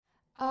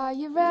Are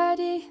you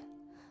ready?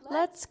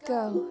 Let's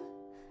go.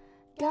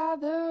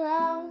 Gather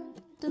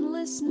round and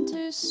listen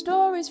to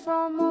stories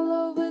from all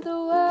over the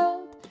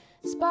world,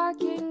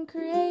 sparking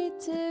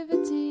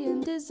creativity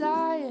and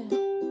desire.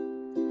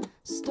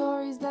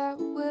 Stories that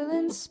will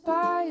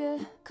inspire.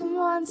 Come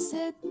on,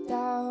 sit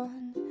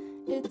down.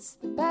 It's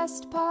the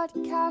best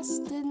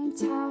podcast in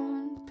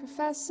town.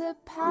 Professor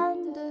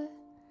Panda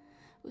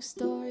with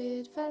story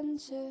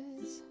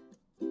adventures.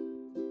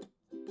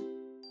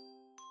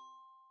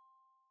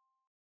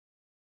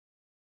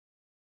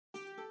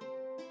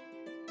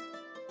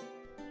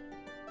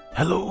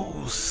 Hello,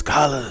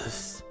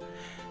 scholars.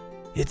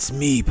 It's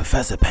me,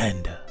 Professor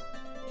Panda.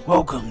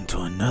 Welcome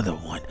to another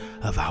one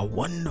of our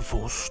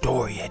wonderful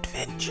story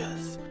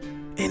adventures.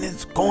 And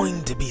it's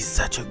going to be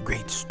such a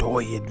great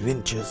story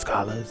adventure,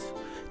 scholars.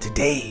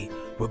 Today,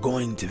 we're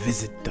going to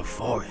visit the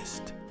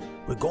forest.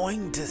 We're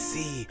going to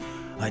see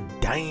a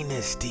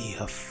dynasty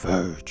of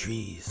fir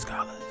trees,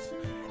 scholars.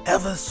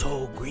 Ever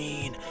so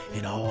green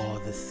in all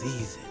the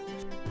seasons.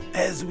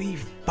 As we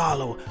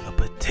follow a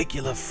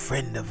particular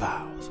friend of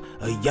ours,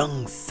 a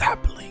young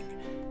sapling,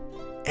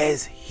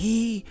 as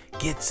he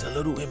gets a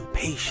little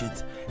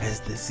impatient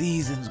as the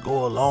seasons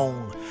go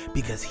along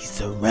because he's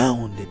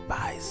surrounded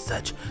by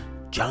such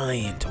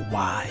giant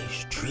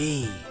wise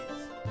trees.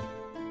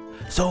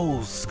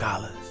 So,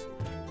 scholars,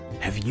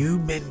 have you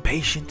been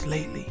patient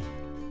lately?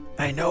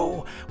 I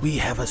know we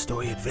have a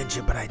story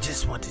adventure, but I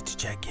just wanted to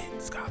check in,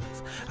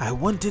 scholars. I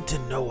wanted to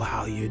know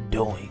how you're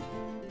doing.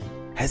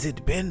 Has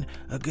it been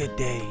a good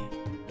day?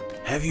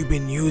 Have you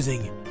been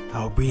using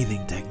our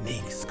breathing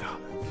techniques, scholars?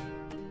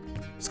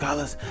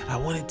 Scholars, I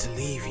wanted to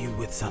leave you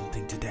with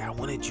something today. I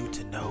wanted you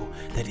to know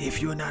that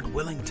if you're not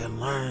willing to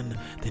learn,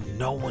 then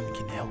no one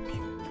can help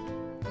you.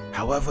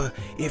 However,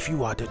 if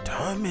you are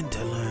determined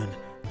to learn,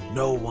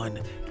 no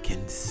one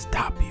can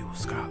stop you,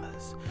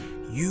 scholars.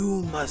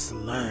 You must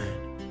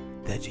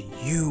learn that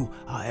you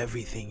are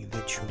everything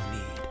that you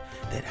need.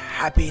 That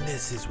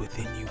happiness is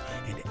within you,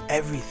 and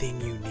everything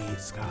you need,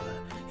 scholar,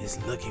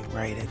 is looking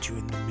right at you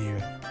in the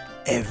mirror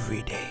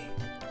every day.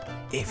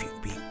 If you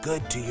be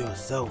good to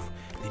yourself,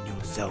 then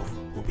yourself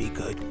will be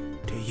good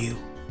to you.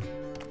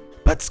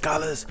 But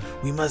scholars,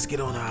 we must get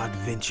on our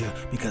adventure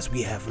because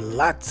we have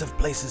lots of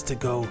places to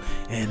go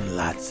and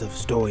lots of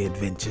story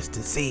adventures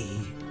to see.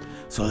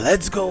 So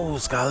let's go,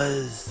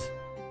 scholars.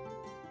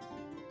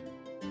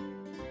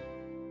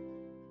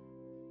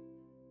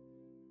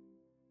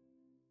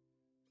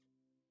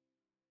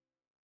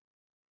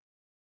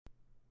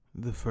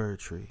 The fir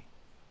tree.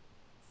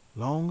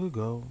 Long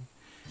ago,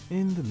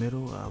 in the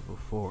middle of a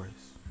forest,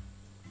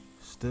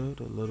 stood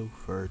a little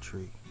fir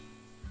tree.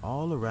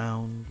 All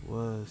around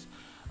was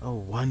a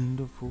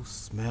wonderful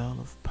smell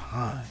of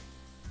pine,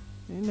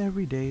 and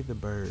every day the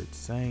birds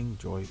sang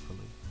joyfully.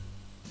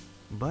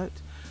 But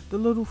the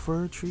little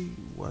fir tree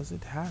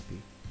wasn't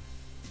happy.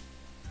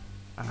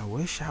 "I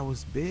wish I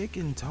was big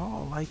and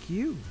tall like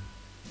you,"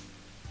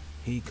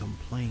 he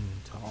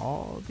complained to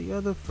all the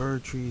other fir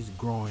trees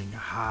growing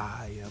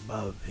high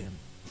above him.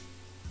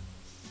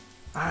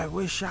 "I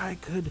wish I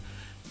could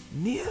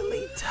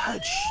nearly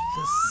touch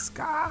the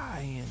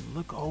sky and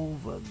look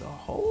over the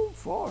whole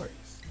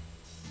forest.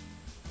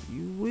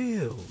 You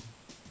will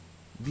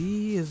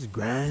be as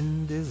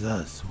grand as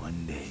us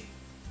one day."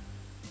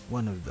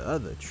 One of the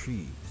other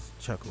trees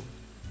chuckled.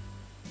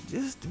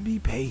 "Just be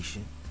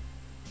patient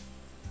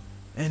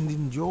and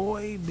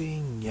enjoy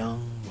being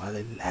young while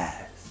it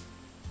lasts,"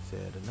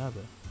 said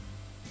another.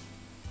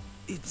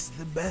 "It's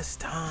the best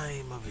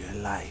time of your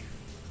life."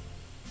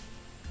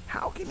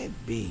 "How can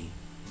it be?"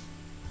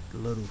 the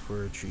little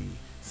fir tree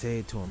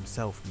said to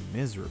himself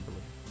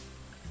miserably.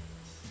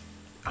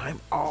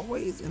 "I'm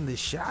always in the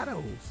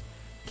shadows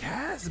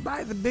cast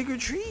by the bigger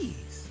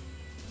trees."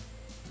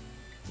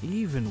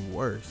 Even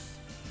worse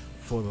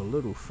for the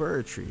little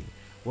fir tree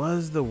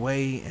was the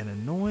way an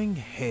annoying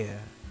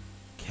hare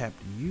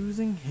kept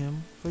using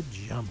him for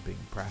jumping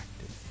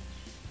practice.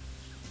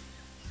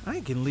 "I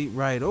can leap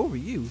right over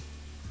you,"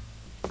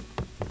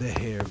 the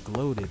hare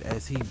gloated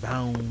as he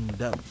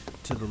bounded up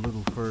to the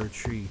little fir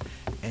tree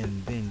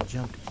and then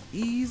jumped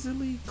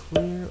easily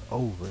clear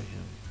over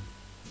him.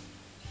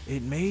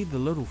 It made the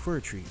little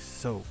fir tree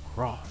so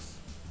cross.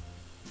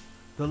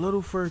 The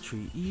little fir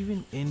tree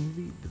even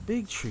envied the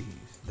big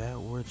trees that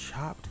were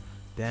chopped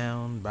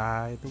down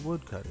by the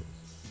woodcutters.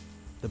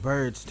 The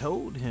birds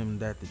told him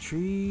that the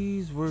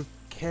trees were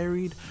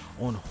carried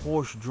on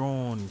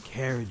horse-drawn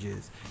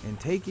carriages and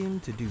taken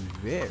to do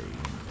very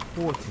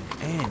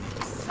important and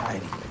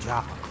exciting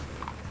jobs.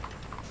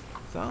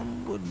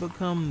 Some would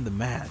become the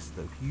mast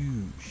of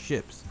huge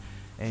ships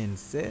and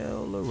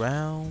sail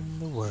around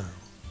the world.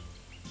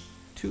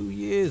 2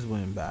 years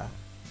went by,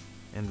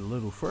 and the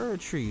little fir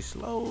tree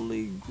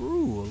slowly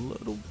grew a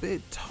little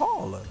bit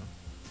taller.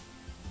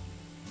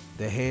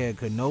 The hare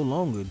could no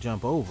longer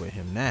jump over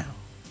him now.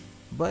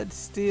 But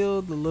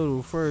still, the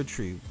little fir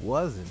tree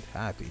wasn't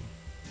happy.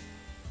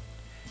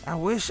 "I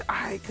wish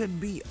I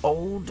could be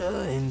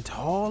older and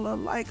taller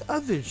like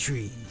other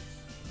trees,"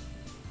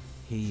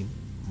 he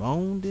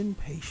moaned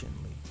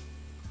impatiently.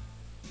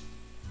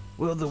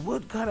 Will the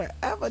woodcutter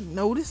ever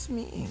notice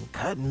me and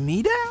cut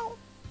me down?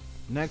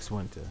 Next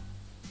winter,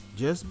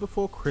 just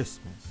before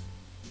Christmas,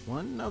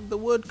 one of the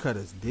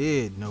woodcutters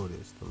did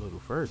notice the little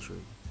fir tree.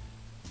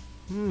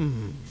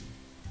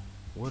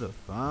 What a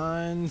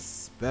fine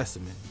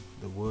specimen,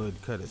 the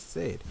woodcutter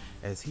said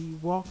as he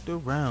walked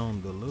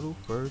around the little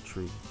fir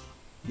tree.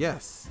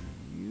 Yes,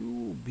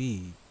 you'll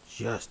be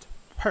just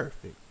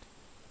perfect.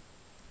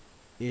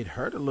 It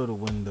hurt a little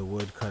when the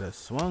woodcutter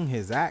swung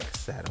his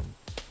axe at him,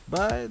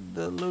 but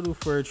the little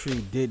fir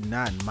tree did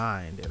not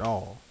mind at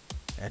all.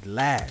 At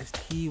last,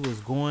 he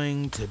was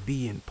going to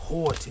be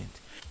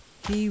important.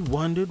 He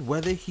wondered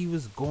whether he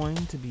was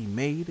going to be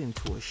made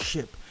into a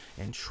ship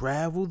and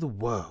travel the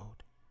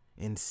world.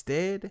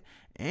 Instead,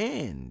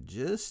 and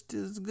just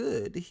as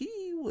good,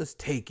 he was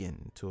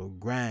taken to a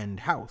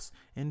grand house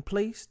and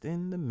placed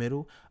in the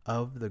middle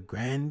of the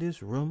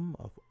grandest room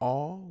of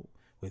all,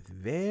 with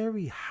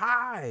very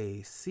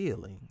high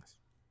ceilings.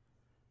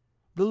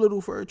 The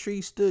little fir tree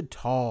stood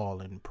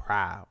tall and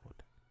proud.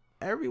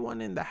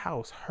 Everyone in the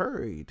house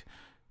hurried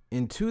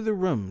into the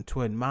room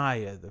to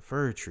admire the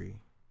fir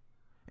tree,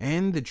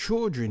 and the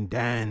children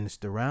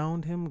danced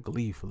around him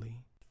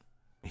gleefully.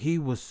 He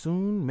was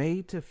soon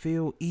made to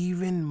feel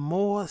even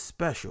more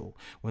special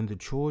when the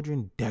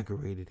children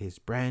decorated his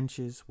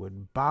branches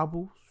with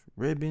baubles,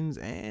 ribbons,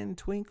 and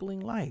twinkling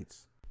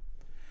lights.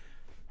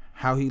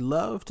 How he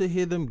loved to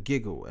hear them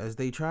giggle as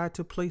they tried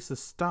to place a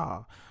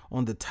star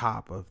on the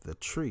top of the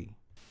tree.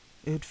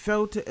 It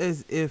felt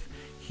as if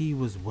he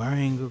was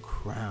wearing a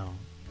crown.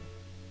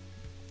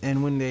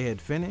 And when they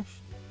had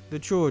finished, the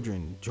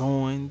children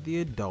joined the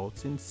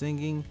adults in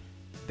singing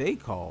they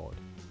called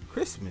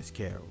Christmas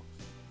carols.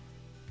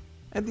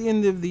 At the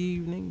end of the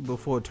evening,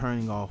 before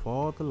turning off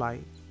all the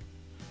lights,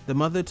 the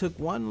mother took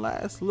one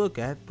last look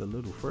at the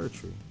little fir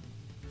tree.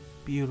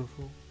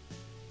 "Beautiful,"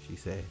 she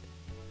said.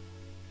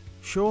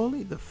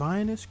 "Surely the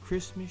finest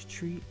Christmas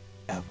tree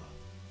ever."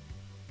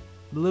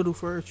 The little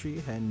fir tree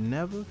had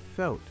never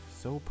felt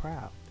so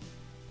proud.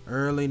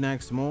 Early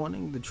next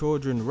morning, the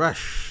children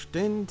rushed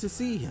in to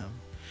see him.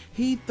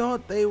 He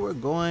thought they were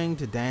going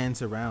to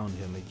dance around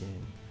him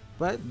again,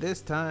 but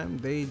this time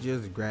they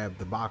just grabbed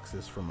the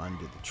boxes from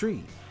under the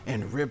tree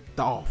and ripped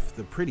off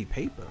the pretty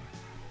paper.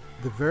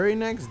 The very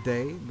next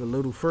day, the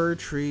little fir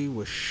tree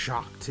was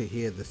shocked to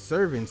hear the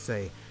servant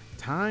say,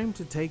 "Time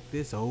to take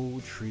this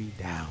old tree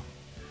down."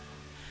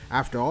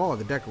 After all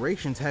the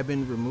decorations had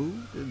been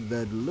removed,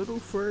 the little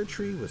fir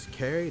tree was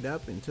carried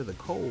up into the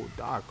cold,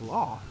 dark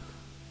loft.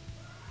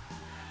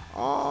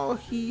 All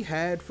he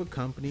had for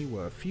company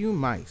were a few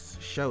mice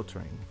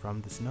sheltering from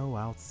the snow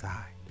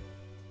outside.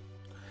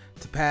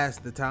 To pass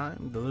the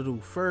time, the little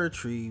fir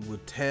tree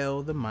would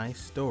tell the mice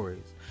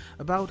stories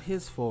about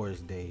his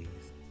forest days,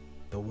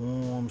 the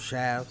warm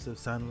shafts of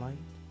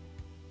sunlight,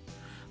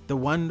 the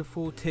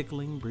wonderful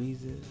tickling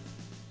breezes,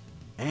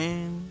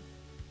 and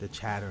the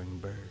chattering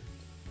birds.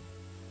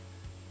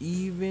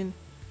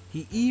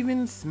 He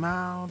even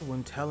smiled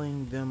when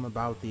telling them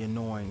about the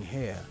annoying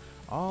hare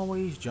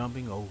always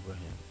jumping over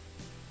him.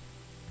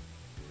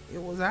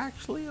 It was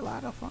actually a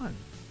lot of fun,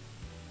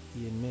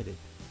 he admitted.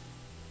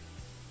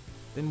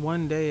 Then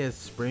one day as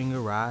spring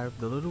arrived,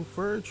 the little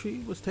fir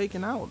tree was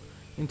taken out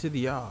into the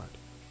yard.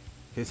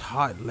 His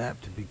heart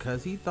leapt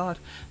because he thought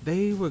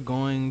they were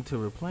going to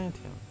replant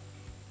him.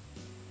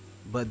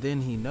 But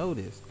then he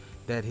noticed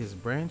that his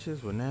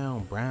branches were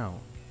now brown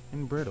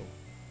and brittle.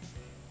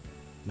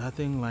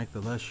 Nothing like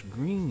the lush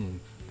green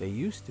they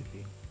used to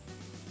be.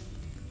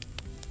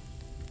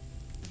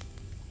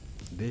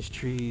 "This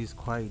tree's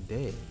quite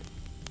dead,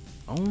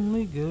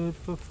 only good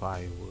for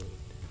firewood,"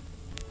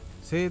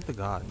 said the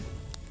gardener,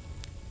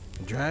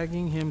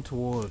 dragging him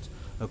towards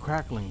a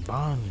crackling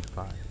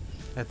bonfire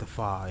at the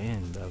far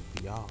end of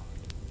the yard.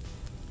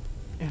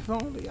 "If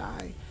only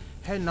I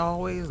hadn't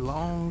always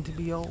longed to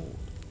be old,"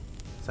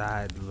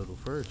 sighed the little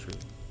fir tree.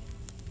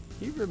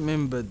 He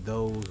remembered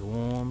those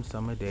warm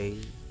summer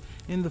days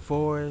in the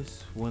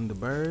forest when the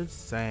birds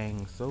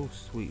sang so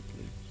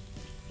sweetly,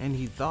 and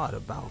he thought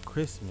about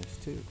Christmas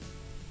too.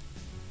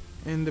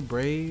 And the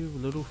brave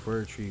little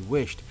fir tree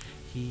wished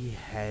he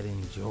had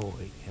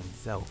enjoyed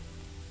himself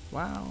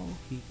while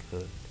he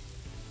could.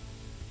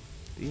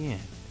 The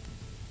end.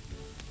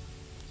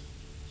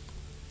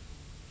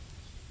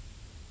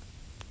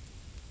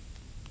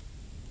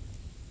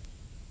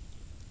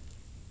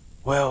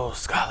 Well,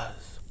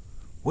 scholars,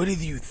 what did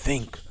you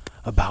think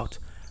about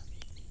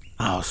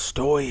our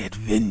story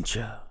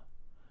adventure?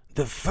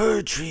 The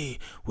fir tree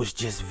was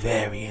just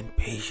very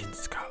impatient,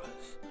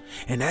 scholars.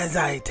 And as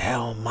I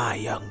tell my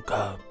young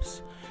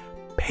cubs,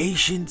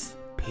 patience,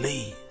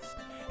 please.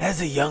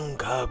 As a young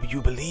cub, you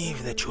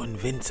believe that you're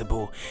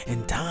invincible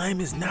and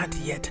time is not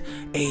yet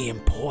an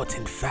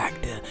important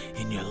factor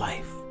in your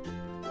life.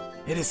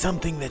 It is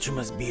something that you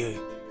must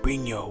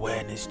bring your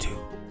awareness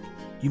to.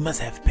 You must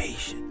have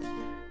patience.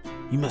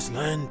 You must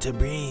learn to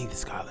breathe,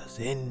 scholars,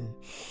 in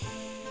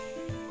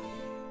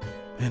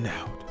and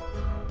out.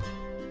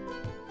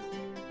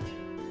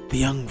 The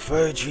young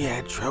fir tree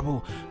had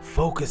trouble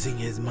focusing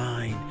his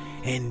mind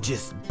and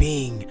just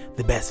being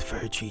the best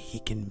fir tree he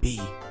can be.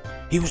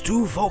 He was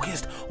too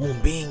focused on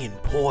being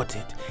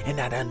important and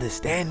not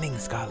understanding,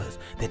 scholars,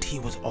 that he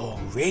was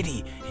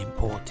already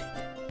important.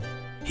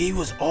 He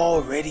was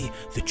already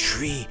the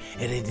tree,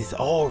 and it is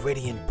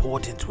already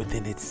important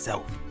within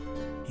itself.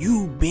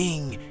 You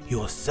being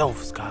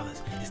yourself,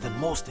 scholars, is the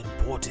most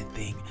important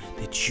thing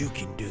that you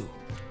can do.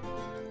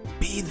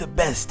 Be the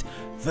best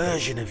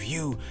version of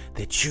you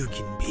that you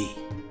can be.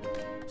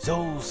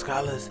 So,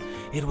 scholars,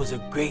 it was a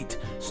great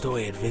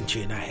story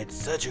adventure, and I had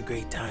such a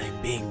great time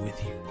being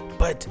with you.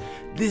 But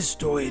this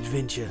story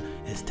adventure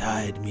has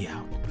tired me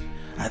out.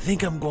 I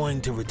think I'm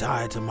going to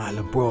retire to my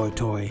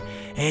laboratory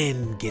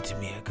and get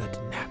me a good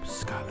nap,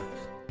 scholars.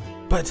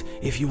 But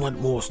if you want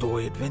more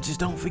story adventures,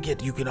 don't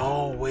forget you can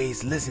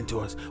always listen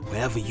to us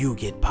wherever you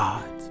get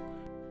pods.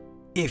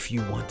 If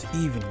you want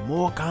even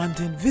more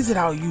content, visit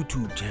our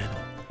YouTube channel.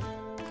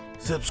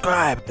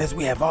 Subscribe, as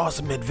we have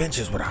awesome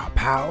adventures with our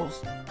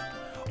pals.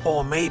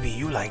 Or maybe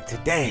you like to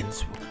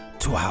dance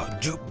to our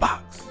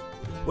jukebox.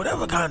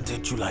 Whatever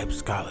content you like,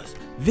 scholars,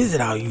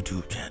 visit our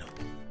YouTube channel.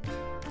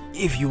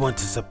 If you want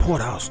to support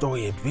our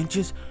story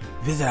adventures,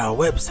 visit our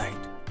website,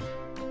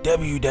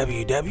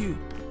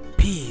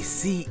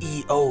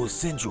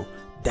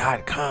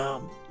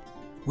 www.pceocentral.com.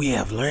 We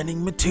have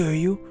learning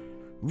material,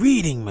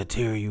 reading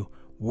material,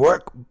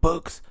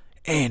 workbooks,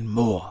 and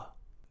more.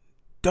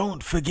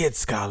 Don't forget,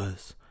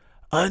 scholars,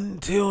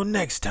 until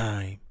next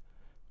time,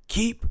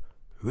 keep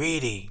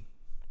reading.